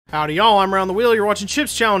Howdy y'all, I'm Round the Wheel, you're watching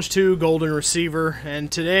Chips Challenge 2 Golden Receiver,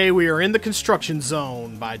 and today we are in the Construction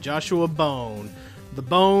Zone by Joshua Bone. The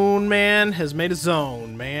Bone Man has made a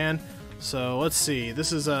zone, man. So let's see,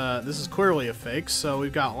 this is clearly a fake, so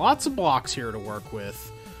we've got lots of blocks here to work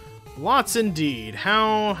with. Lots indeed.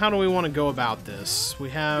 How do we want to go about this? We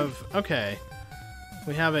have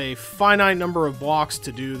a finite number of blocks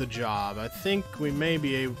to do the job. I think we may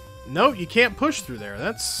be able... Nope, you can't push through there.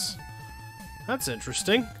 That's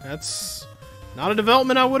interesting. That's not a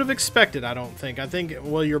development I would have expected, I don't think. I think,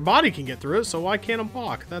 well, your body can get through it, so why can't a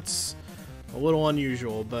block? That's a little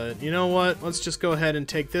unusual, but you know what? Let's just go ahead and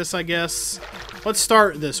take this, I guess. Let's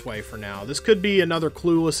start this way for now. This could be another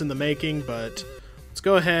Clueless in the making, but let's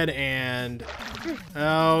go ahead and...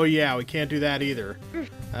 Oh, yeah, we can't do that either.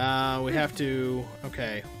 We have to...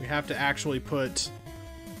 Okay, we have to actually put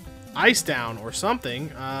ice down or something.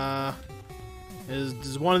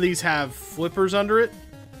 Does one of these have flippers under it?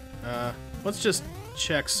 Let's just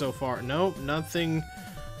check so far. Nope, nothing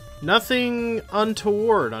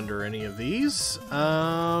untoward under any of these.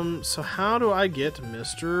 So how do I get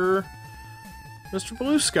Mr.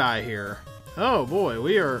 Blue Sky here? Oh boy,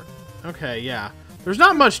 we are... Okay, yeah. There's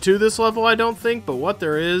not much to this level, I don't think, but what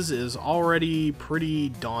there is already pretty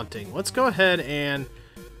daunting. Let's go ahead and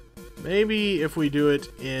maybe if we do it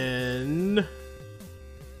in...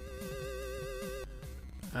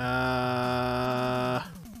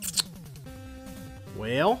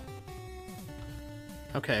 Whale?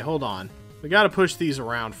 Okay, hold on. We gotta push these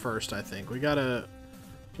around first, I think. We gotta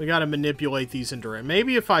manipulate these into it.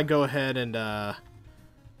 Maybe if I go ahead and,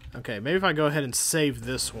 okay, maybe if I go ahead and save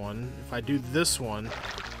this one. If I do this one,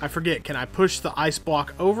 I forget, can I push the ice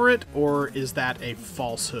block over it, or is that a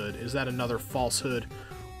falsehood? Is that another falsehood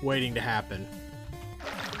waiting to happen?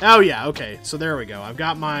 Oh yeah, okay, so there we go. I've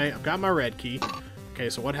got my red key. Okay,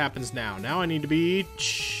 so what happens now? Now I need to be...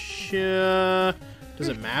 Does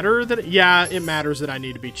it matter that... Yeah, it matters that I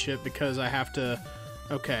need to be chipped because I have to...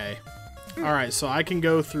 Okay. Alright, so I can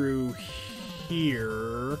go through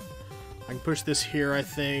here. I can push this here, I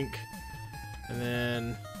think. And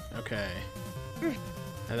then... Okay. And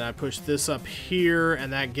then I push this up here,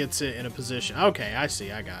 and that gets it in a position... Okay, I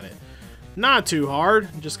see, I got it. Not too hard.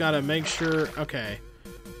 Just gotta make sure... Okay.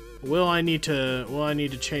 Will I need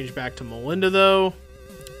to change back to Melinda, though?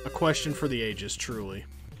 A question for the ages, truly.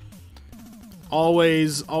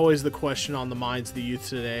 Always the question on the minds of the youth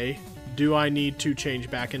today. Do I need to change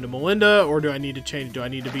back into Melinda, or do I need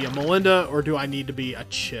to be a Melinda, or do I need to be a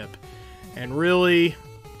Chip? And really,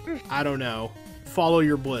 I don't know. Follow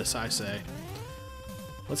your bliss, I say.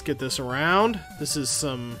 Let's get this around. This is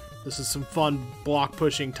some fun block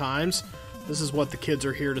pushing times. This is what the kids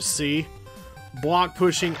are here to see. Block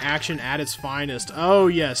pushing action at its finest. Oh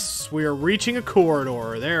yes, we are reaching a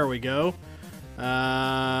corridor. There we go.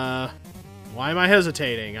 Why am I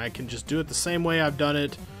hesitating? I can just do it the same way I've done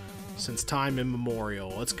it since time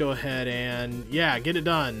immemorial. Let's go ahead and, yeah, get it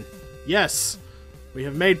done. Yes, we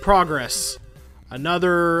have made progress.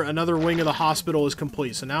 Another wing of the hospital is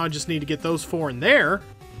complete. So now I just need to get those 4 in there.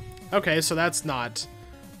 Okay, so that's not...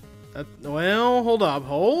 well, hold up.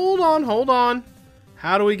 Hold on.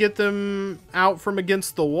 How do we get them out from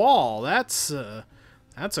against the wall? That's a...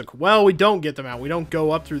 Well, we don't get them out. We don't go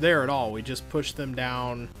up through there at all. We just push them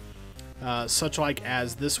down, such like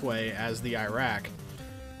as this way as the Iraq.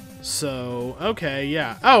 So, okay,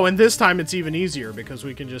 yeah. Oh, and this time it's even easier because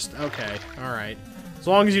we can just... Okay, alright. As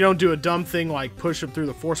long as you don't do a dumb thing like push them through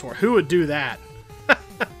the force wall. Who would do that?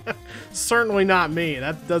 Certainly not me.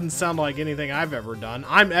 That doesn't sound like anything I've ever done.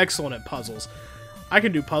 I'm excellent at puzzles. I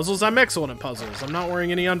can do puzzles. I'm excellent at puzzles. I'm not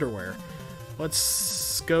wearing any underwear.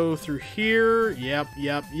 Let's go through here. Yep.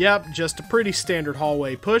 Just a pretty standard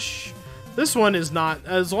hallway push. This one is not...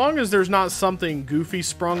 As long as there's not something goofy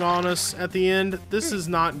sprung on us at the end, this is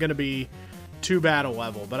not going to be too bad a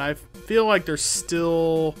level. But I feel like there's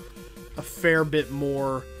still a fair bit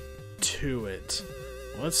more to it.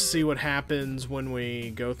 Let's see what happens when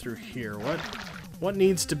we go through here. What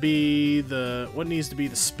needs to be the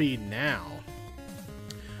speed now?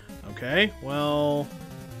 Okay, well,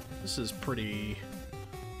 this is probably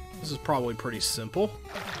pretty simple.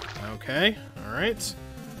 Okay, alright.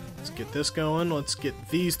 Let's get this going. Let's get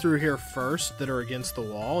these through here first that are against the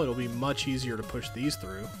wall. It'll be much easier to push these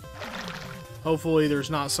through. Hopefully there's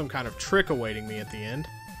not some kind of trick awaiting me at the end.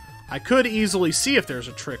 I could easily see if there's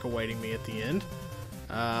a trick awaiting me at the end.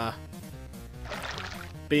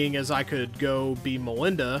 Being as I could go be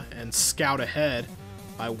Melinda and scout ahead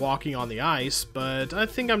by walking on the ice, but I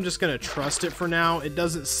think I'm just gonna trust it for now. It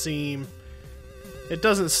doesn't seem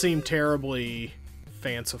terribly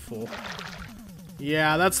fanciful.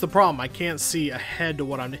 Yeah, that's the problem. I can't see ahead to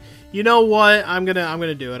what I'm doing. You know what? I'm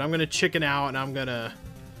gonna do it. I'm gonna chicken out, and I'm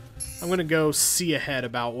gonna go see ahead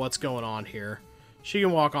about what's going on here. She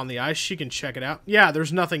can walk on the ice. She can check it out. Yeah,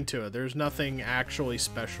 there's nothing to it. There's nothing actually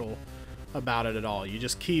special about it at all. You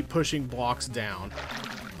just keep pushing blocks down.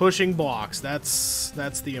 Pushing blocks.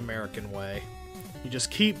 That's the American way. You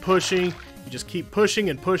just keep pushing. You just keep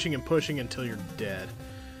pushing and pushing and pushing until you're dead.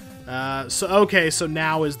 So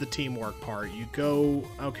now is the teamwork part. You go...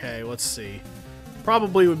 Okay, let's see.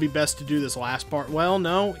 Probably would be best to do this last part. Well,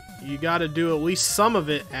 no. You gotta do at least some of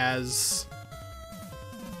it as...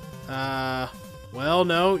 Well,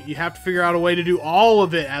 no. You have to figure out a way to do all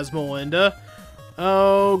of it as Melinda.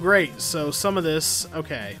 Oh, great. So some of this...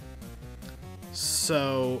 Okay.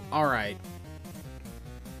 So, alright.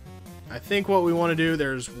 I think what we want to do,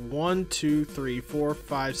 there's 1, 2, 3, 4,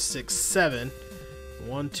 5, 6, 7...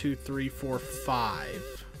 1, 2, 3, 4,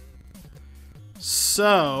 5.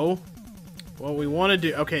 So, what we want to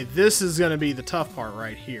do... Okay, this is going to be the tough part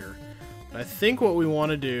right here. But I think what we want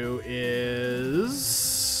to do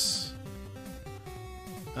is...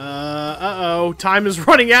 Uh-oh. Time is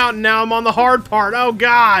running out, and now I'm on the hard part. Oh,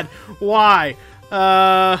 God! Why?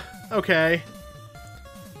 Okay.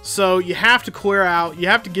 So, you have to clear out... You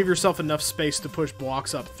have to give yourself enough space to push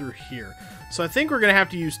blocks up through here. So I think we're going to have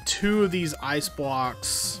to use 2 of these ice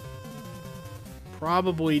blocks.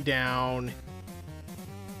 Probably down...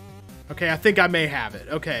 Okay, I think I may have it.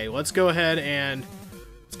 Okay, let's go ahead and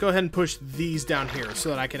push these down here so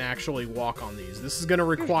that I can actually walk on these. This is going to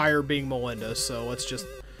require being Melinda, so let's just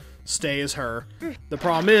stay as her. The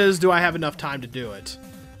problem is, do I have enough time to do it?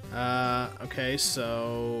 Okay,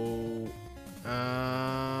 so...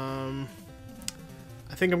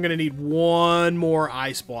 I think I'm going to need 1 more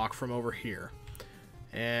ice block from over here.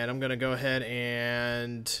 And I'm going to go ahead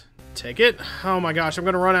and take it. Oh my gosh, I'm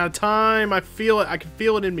going to run out of time. I feel it. I can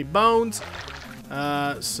feel it in me bones.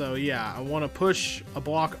 So yeah, I want to push a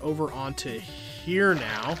block over onto here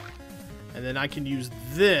now. And then I can use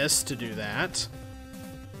this to do that.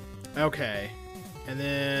 Okay. And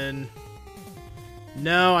then...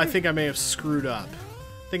 No, I think I may have screwed up.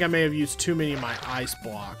 I think I may have used too many of my ice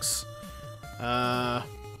blocks.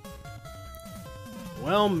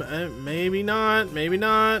 Well, maybe not,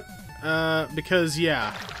 because,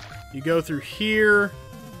 yeah, you go through here.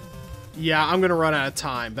 Yeah, I'm gonna run out of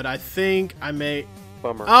time, but I think I may...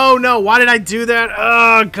 Bummer. Oh, no, why did I do that?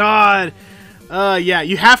 Oh, God. Yeah,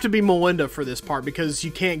 you have to be Melinda for this part, because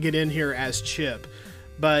you can't get in here as Chip.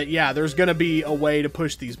 But, yeah, there's gonna be a way to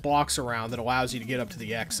push these blocks around that allows you to get up to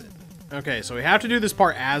the exit. Okay, so we have to do this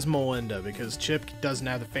part as Melinda, because Chip doesn't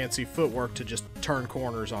have the fancy footwork to just turn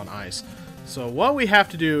corners on ice. So what we have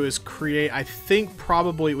to do is create, I think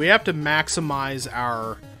probably, we have to maximize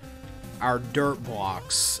our dirt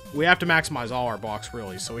blocks. We have to maximize all our blocks,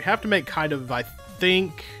 really. So we have to make kind of, I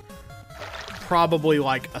think, probably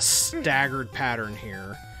like a staggered pattern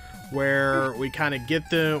here, where we kind of get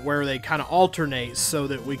them, where they kind of alternate so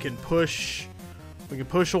that we can push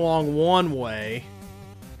along one way.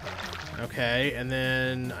 Okay, and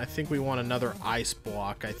then I think we want another ice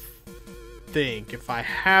block, I think, if I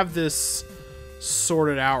have this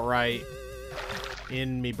sorted out right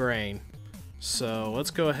in me brain. So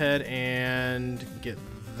let's go ahead and get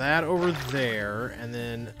that over there, and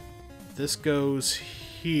then this goes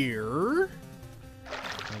here.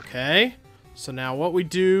 Okay, so now what we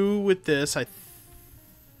do with this,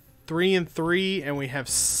 3 and 3, and we have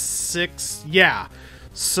 6. Yeah,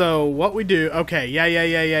 so what we do, okay,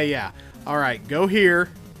 yeah. Alright, go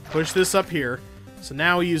here, push this up here. So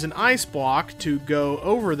now we use an ice block to go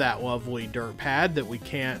over that lovely dirt pad that we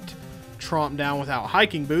can't tromp down without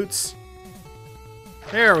hiking boots.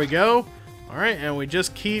 There we go. Alright, and we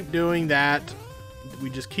just keep doing that.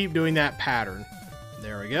 We just keep doing that pattern.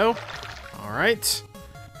 There we go. Alright.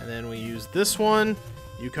 And then we use this one.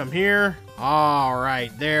 You come here.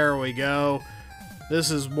 Alright, there we go.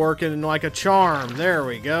 This is working like a charm. There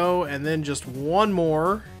we go. And then just one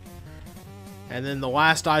more. And then the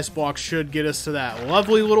last ice block should get us to that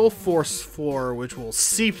lovely little force floor, which will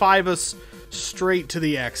C5 us straight to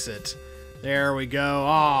the exit. There we go.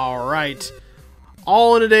 All right.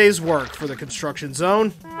 All in a day's work for the construction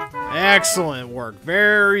zone. Excellent work.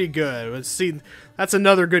 Very good. Let's see. That's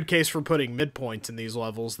another good case for putting midpoints in these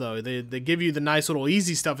levels, though. They give you the nice little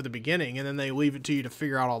easy stuff at the beginning, and then they leave it to you to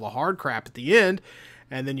figure out all the hard crap at the end,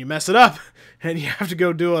 and then you mess it up, and you have to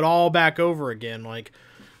go do it all back over again. Like,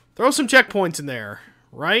 throw some checkpoints in there,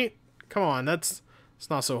 right? Come on, it's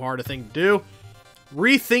not so hard a thing to do.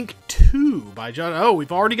 Rethink 2 by Josh. Oh,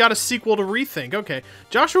 we've already got a sequel to Rethink. Okay,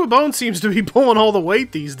 Joshua Bone seems to be pulling all the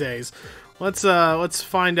weight these days. Let's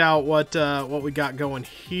find out what we got going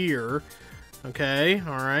here. Okay,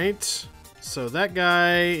 all right. So that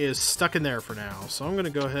guy is stuck in there for now. So I'm gonna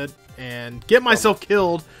go ahead and get myself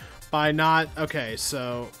killed by not. Okay,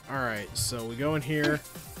 so all right. So we go in here.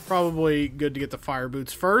 Probably good to get the fire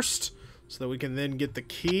boots first, so that we can then get the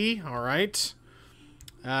key. All right.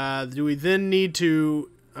 Do we then need to?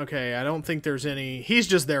 Okay, I don't think there's any. He's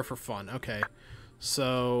just there for fun. Okay,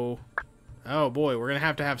 so. Oh boy, we're gonna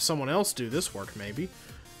have someone else do this work, maybe.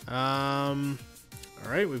 All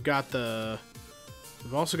right, we've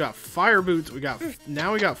also got fire boots.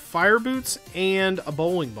 Now we got fire boots and a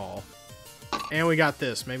bowling ball, and we got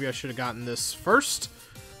this. Maybe I should have gotten this first.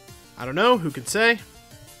 I don't know. Who can say?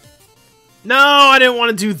 No, I didn't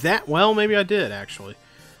want to do that. Well, maybe I did actually.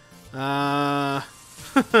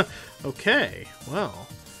 Okay. Well.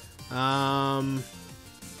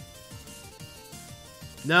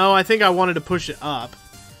 No, I think I wanted to push it up.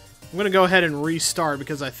 I'm going to go ahead and restart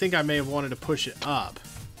because I think I may have wanted to push it up.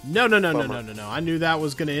 No. I knew that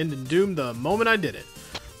was going to end in doom the moment I did it.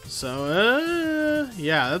 So,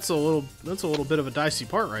 yeah, that's a little bit of a dicey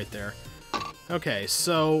part right there. Okay,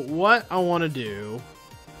 so what I want to do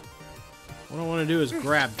is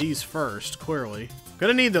grab these first, clearly.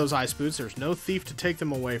 Gonna need those ice boots. There's no thief to take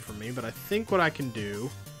them away from me, but I think what I can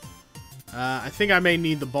do... I think I may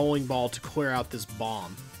need the bowling ball to clear out this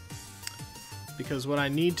bomb. Because what I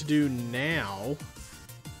need to do now...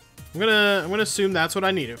 I'm gonna assume that's what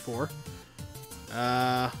I need it for.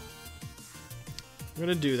 I'm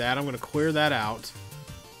gonna do that. I'm gonna clear that out.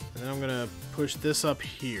 And then I'm gonna push this up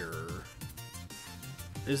here.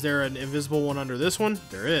 Is there an invisible one under this one?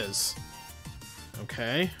 There is.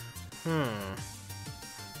 Okay.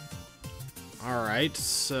 Alright,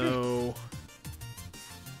 so...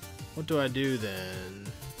 What do I do then?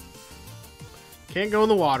 Can't go in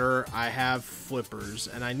the water. I have flippers.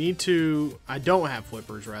 And I need to... I don't have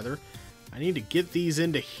flippers, rather. I need to get these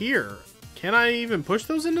into here. Can I even push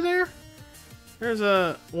those into there? There's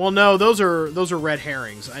a... Well, no, those are red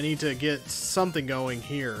herrings. I need to get something going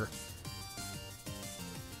here.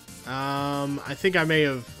 I think I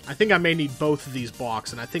may need both of these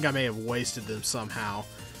blocks, and I think I may have wasted them somehow.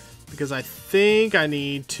 Because I think I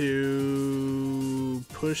need to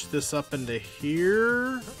push this up into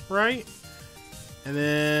here, right? And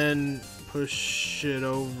then push it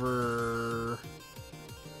over...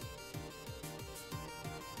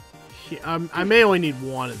 I may only need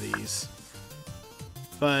one of these.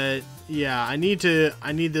 But, yeah, I need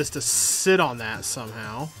this to sit on that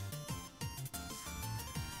somehow.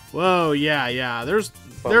 Whoa, yeah. There's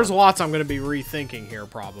lots I'm going to be rethinking here,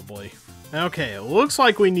 probably. Okay, it looks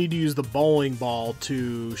like we need to use the bowling ball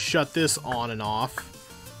to shut this on and off,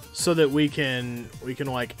 so that we can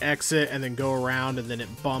like exit and then go around and then it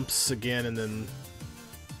bumps again and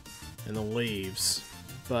then leaves.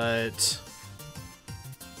 But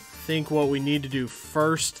I think what we need to do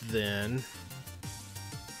first then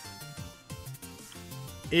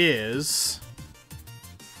is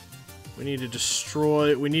we need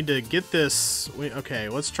to get this. Okay,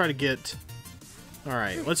 let's try to get.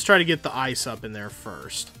 Alright, let's try to get the ice up in there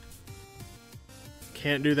first.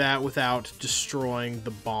 Can't do that without destroying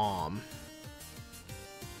the bomb.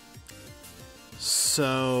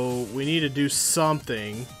 So, we need to do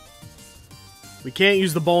something. We can't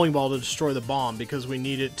use the bowling ball to destroy the bomb because we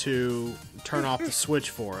need it to turn off the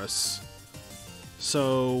switch for us.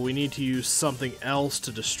 So, we need to use something else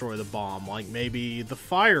to destroy the bomb, like maybe the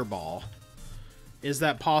fireball. Is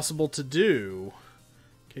that possible to do?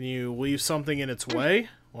 Can you leave something in its way?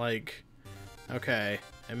 Like, okay,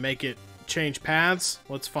 and make it change paths?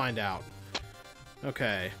 Let's find out.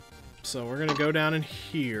 Okay, so we're gonna go down in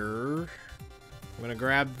here. I'm gonna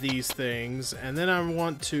grab these things, and then I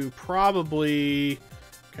want to probably...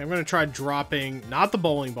 Okay, I'm gonna try dropping, not the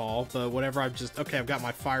bowling ball, but whatever I've just... Okay, I've got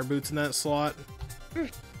my fire boots in that slot.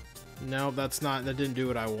 No, that didn't do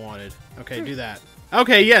what I wanted. Okay, do that.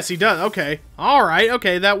 Okay, yes, he does. Okay, alright,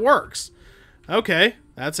 okay, that works. Okay.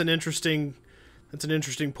 That's an interesting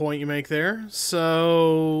point you make there.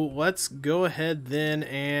 So let's go ahead then,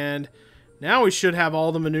 and now we should have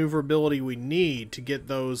all the maneuverability we need to get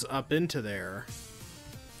those up into there.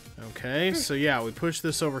 Okay, so yeah, we push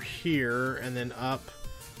this over here and then up,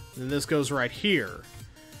 and then this goes right here.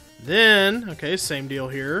 Then, okay, same deal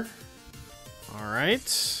here.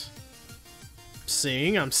 Alright.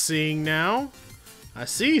 I'm seeing now. I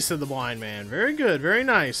see, said the blind man. Very good, very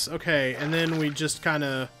nice. Okay, and then we just kind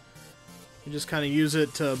of use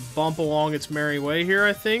it to bump along its merry way here,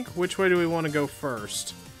 I think. Which way do we want to go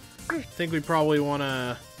first? I think we probably want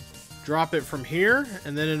to drop it from here,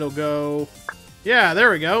 and then it'll go Yeah, there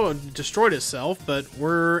we go. It destroyed itself, but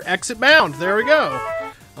we're exit bound. There we go.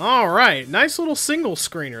 Alright, nice little single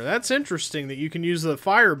screener. That's interesting that you can use the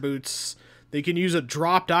fire boots. They can use a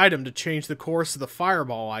dropped item to change the course of the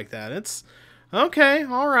fireball like that. It's okay.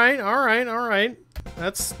 Alright.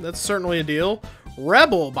 That's certainly a deal.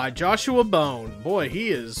 Rebel by Joshua Bone. Boy, he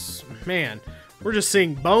is, man, we're just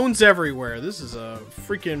seeing bones everywhere. This is a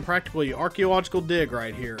freaking practically archaeological dig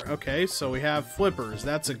right here. Okay, so we have flippers.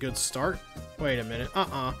 That's a good start. Wait a minute.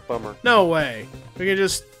 Bummer. No way. We can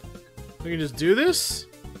just do this?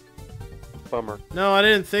 Bummer. No, I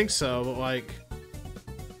didn't think so, but like,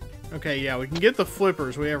 okay, yeah, we can get the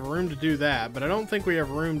flippers. We have room to do that, but I don't think we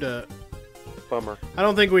have room to... Bummer. I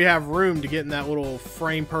don't think we have room to get in that little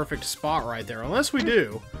frame perfect spot right there, unless we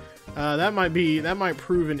do. That might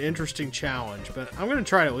prove an interesting challenge, but I'm gonna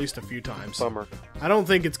try it at least a few times. Bummer. I don't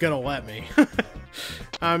think it's gonna let me.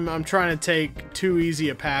 I'm trying to take too easy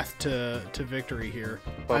a path to victory here.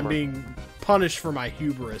 Bummer. I'm being punished for my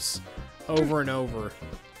hubris over and over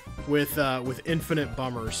with infinite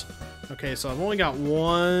bummers. Okay, so I've only got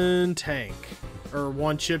one tank, or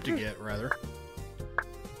one chip to get rather.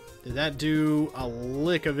 Did that do a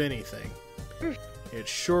lick of anything? It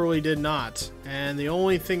surely did not. And the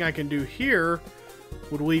only thing I can do here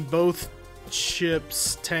would lead both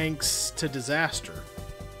chips, tanks to disaster.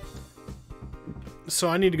 So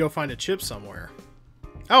I need to go find a chip somewhere.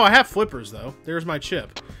 Oh, I have flippers though. There's my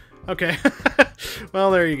chip. Okay.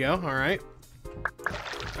 Well, there you go. Alright.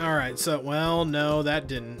 Alright, so, well, no, that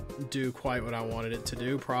didn't do quite what I wanted it to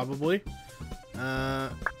do, probably.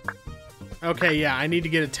 Okay, yeah, I need to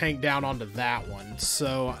get a tank down onto that one.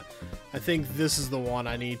 So I think this is the one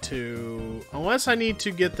I need to... Unless I need to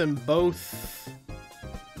get them both...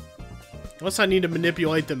 Unless I need to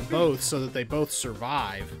manipulate them both so that they both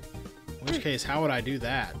survive. In which case, how would I do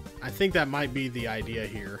that? I think that might be the idea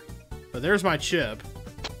here. But there's my chip.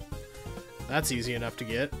 That's easy enough to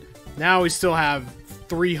get. Now we still have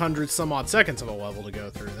 300 some odd seconds of a level to go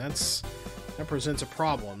through. That presents a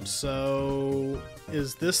problem. So,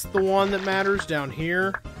 is this the one that matters down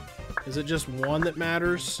here? Is it just one that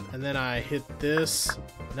matters? And then I hit this.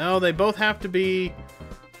 No, they both have to be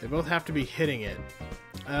hitting it.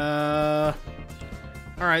 Alright,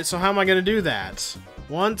 so how am I gonna do that?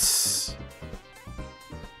 Once...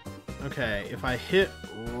 Okay, if I hit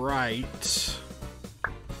right...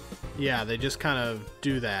 Yeah, they just kind of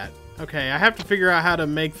do that. Okay, I have to figure out how to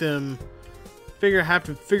make them... figure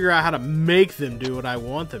out how to make them do what I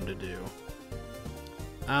want them to do.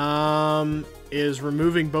 Is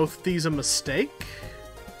removing both of these a mistake?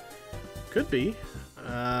 Could be.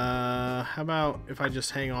 How about if I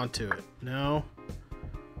just hang on to it? No.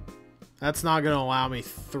 That's not going to allow me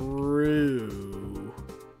through.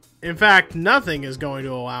 In fact, nothing is going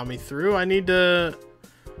to allow me through. I need to...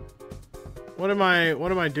 What am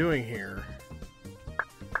I doing here?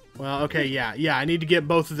 Well, okay, yeah, I need to get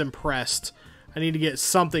both of them pressed. I need to get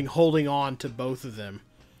something holding on to both of them.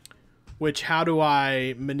 Which, how do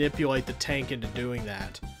I manipulate the tank into doing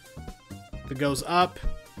that? If it goes up,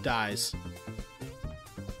 dies.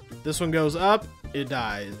 This one goes up, it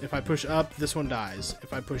dies. If I push up, this one dies.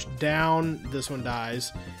 If I push down, this one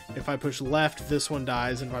dies. If I push left, this one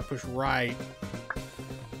dies. And if I push right,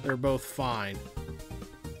 they're both fine.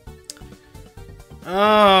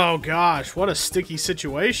 Oh gosh, what a sticky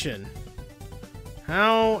situation.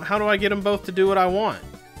 How do I get them both to do what I want?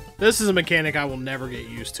 This is a mechanic I will never get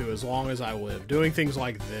used to as long as I live. Doing things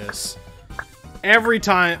like this. Every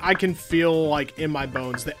time, I can feel like in my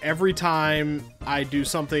bones that every time I do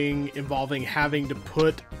something involving having to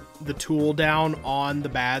put the tool down on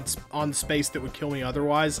the space that would kill me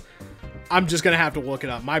otherwise, I'm just gonna have to look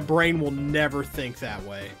it up. My brain will never think that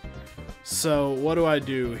way. So what do I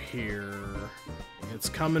do here? It's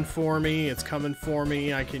coming for me. It's coming for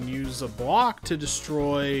me. I can use a block to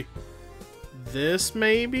destroy this,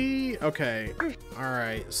 maybe? Okay.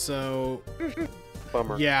 Alright, so...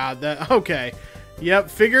 Bummer. Yeah, okay. Yep,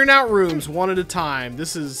 figuring out rooms one at a time.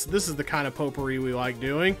 This is the kind of potpourri we like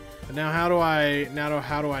doing. But now how do I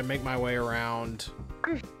make my way around?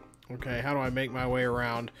 Okay, how do I make my way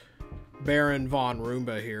around Baron Von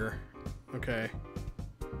Roomba here? Okay.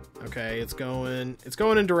 Okay, it's going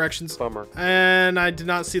in directions. Bummer. And I did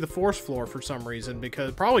not see the force floor for some reason,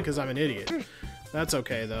 probably because I'm an idiot. That's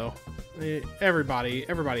okay though. Everybody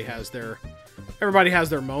has their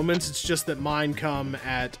moments. It's just that mine come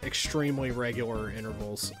at extremely regular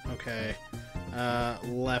intervals. Okay.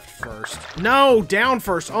 Left first. No, down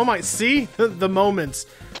first. Oh my, see? The moments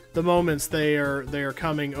they are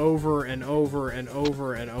coming over and over and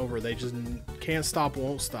over and over. They just can't stop,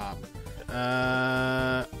 won't stop.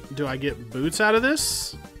 Do I get boots out of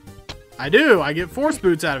this? I do. I get force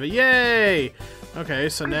boots out of it. Yay! Okay,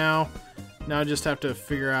 so now I just have to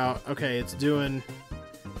figure out. Okay, it's doing.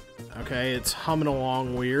 Okay, it's humming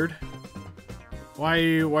along weird. Why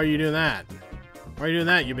are you doing that? Why are you doing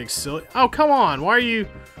that, you big silly? Oh, come on! Why are you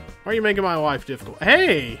making my life difficult?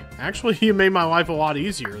 Hey, actually, you made my life a lot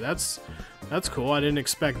easier. That's cool. I didn't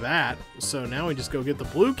expect that. So now we just go get the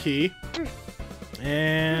blue key.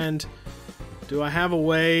 And do I have a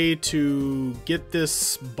way to get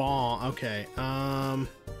this bomb? Okay.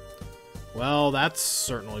 Well, that's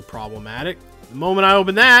certainly problematic. The moment I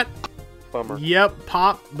open that, Bummer. yep,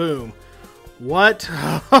 pop, boom. What?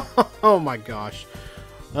 Oh my gosh.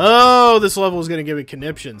 Oh, this level is going to give me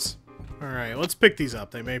conniptions. Alright, let's pick these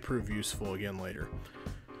up. They may prove useful again later.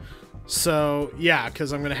 So, yeah,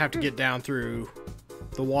 because I'm going to have to get down through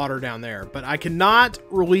the water down there. But I cannot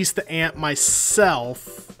release the ant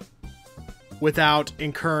myself without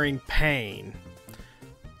incurring pain.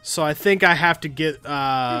 So I think I have to get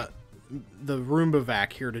the Roomba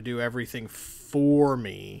vac here to do everything for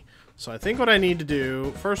me. So I think what I need to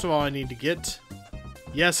do, first of all, I need to get...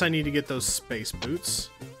 Yes, I need to get those space boots.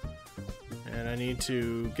 And I need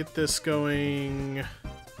to get this going.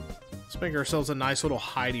 Let's make ourselves a nice little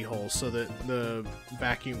hidey hole so that the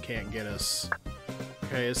vacuum can't get us.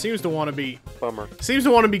 Okay, it seems to want to be... Bummer. Seems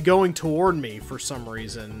to want to be going toward me for some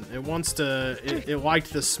reason. It wants to... It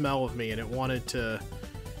liked the smell of me and it wanted to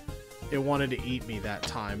eat me that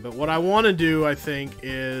time. But what I want to do, I think,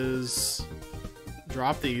 is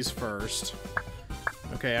drop these first.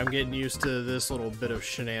 Okay, I'm getting used to this little bit of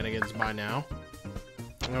shenanigans by now.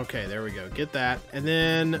 Okay, there we go. Get that. And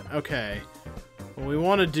then, okay. What we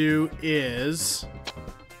want to do is...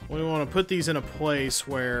 we want to put these in a place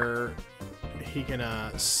where he can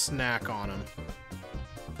snack on them.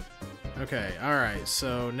 Okay, alright.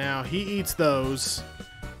 So now he eats those.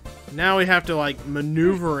 Now we have to, like,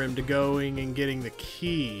 maneuver him to going and getting the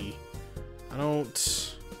key. I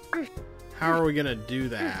don't... How are we going to do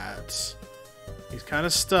that? He's kind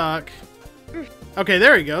of stuck. Okay,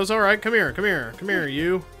 there he goes. Alright, come here, come here. Come here,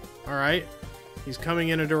 you. Alright. He's coming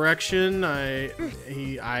in a direction. I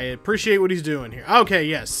appreciate what he's doing here. Okay,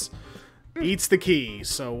 yes. Eats the key.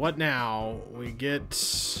 So what now? We get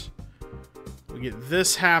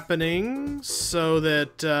this happening so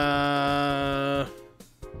that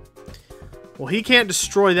well, he can't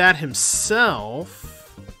destroy that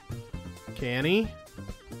himself. Can he?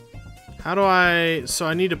 How do I... So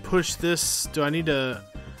I need to push this... Do I need to...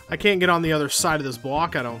 I can't get on the other side of this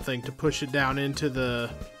block, I don't think, to push it down into the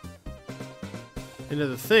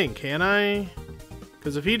thing, can I?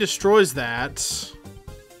 Because if he destroys that...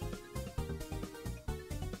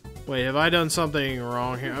 Wait, have I done something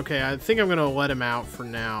wrong here? Okay, I think I'm going to let him out for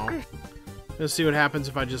now. Let's see what happens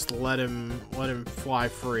if I just let him fly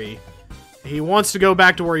free. He wants to go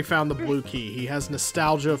back to where he found the blue key. He has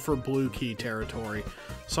nostalgia for blue key territory.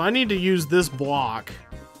 So I need to use this block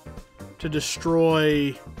to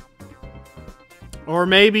destroy... Or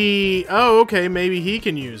maybe... Oh, okay, maybe he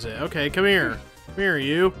can use it. Okay, come here. Come here,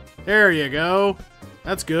 you. There you go.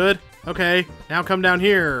 That's good. Okay, now come down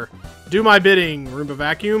here. Do my bidding, Roomba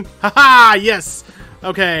Vacuum. Haha, yes!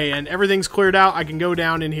 Okay, and everything's cleared out. I can go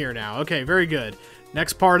down in here now. Okay, very good.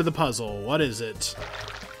 Next part of the puzzle. What is it?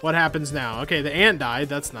 What happens now? Okay, the ant died.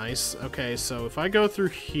 That's nice. Okay, so if I go through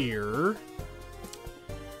here...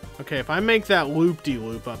 Okay, if I make that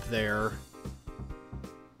loop-de-loop up there...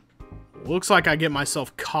 Looks like I get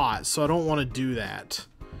myself caught, so I don't want to do that.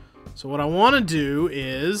 So what I want to do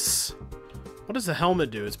is... What does the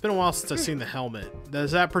helmet do? It's been a while since I've seen the helmet.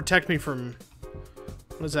 Does that protect me from...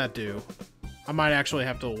 What does that do? I might actually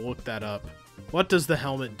have to look that up. What does the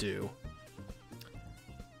helmet do?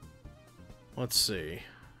 Let's see.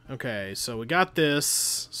 Okay, so we got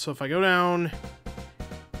this. So if I go down...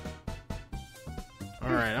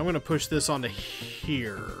 Alright, I'm going to push this onto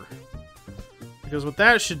here. Because what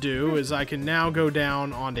that should do is I can now go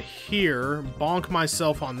down onto here, bonk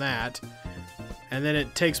myself on that, and then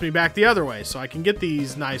it takes me back the other way. So I can get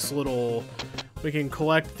these nice little... We can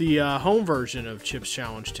collect the home version of Chips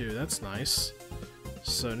Challenge 2. That's nice.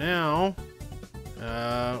 So now...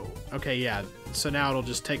 okay, yeah. So now it'll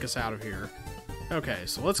just take us out of here. Okay,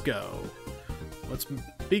 so let's go. Let's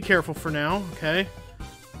be careful for now, okay?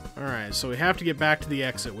 Alright, so we have to get back to the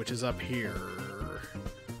exit, which is up here.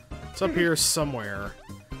 It's up here somewhere.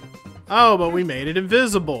 Oh, but we made it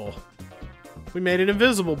invisible. We made an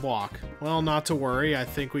invisible block. Well, not to worry. I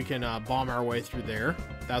think we can bomb our way through there.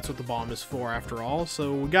 That's what the bomb is for, after all.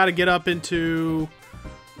 So we got to get up into...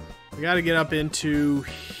 We got to get up into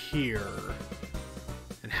here.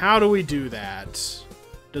 And how do we do that?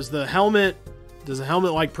 Does the helmet Does the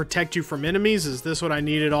helmet, like, protect you from enemies? Is this what I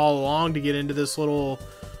needed all along to get into this little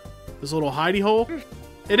hidey hole?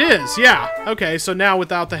 It is, yeah. Okay, so now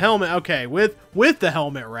without the helmet, okay, with the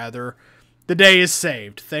helmet, rather, the day is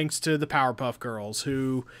saved, thanks to the Powerpuff Girls,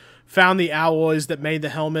 who found the alloys that made the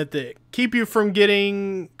helmet that keep you from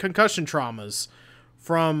getting concussion traumas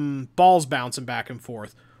from balls bouncing back and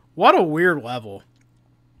forth. What a weird level.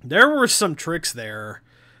 There were some tricks there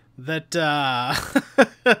that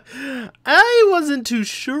I wasn't too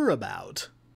sure about.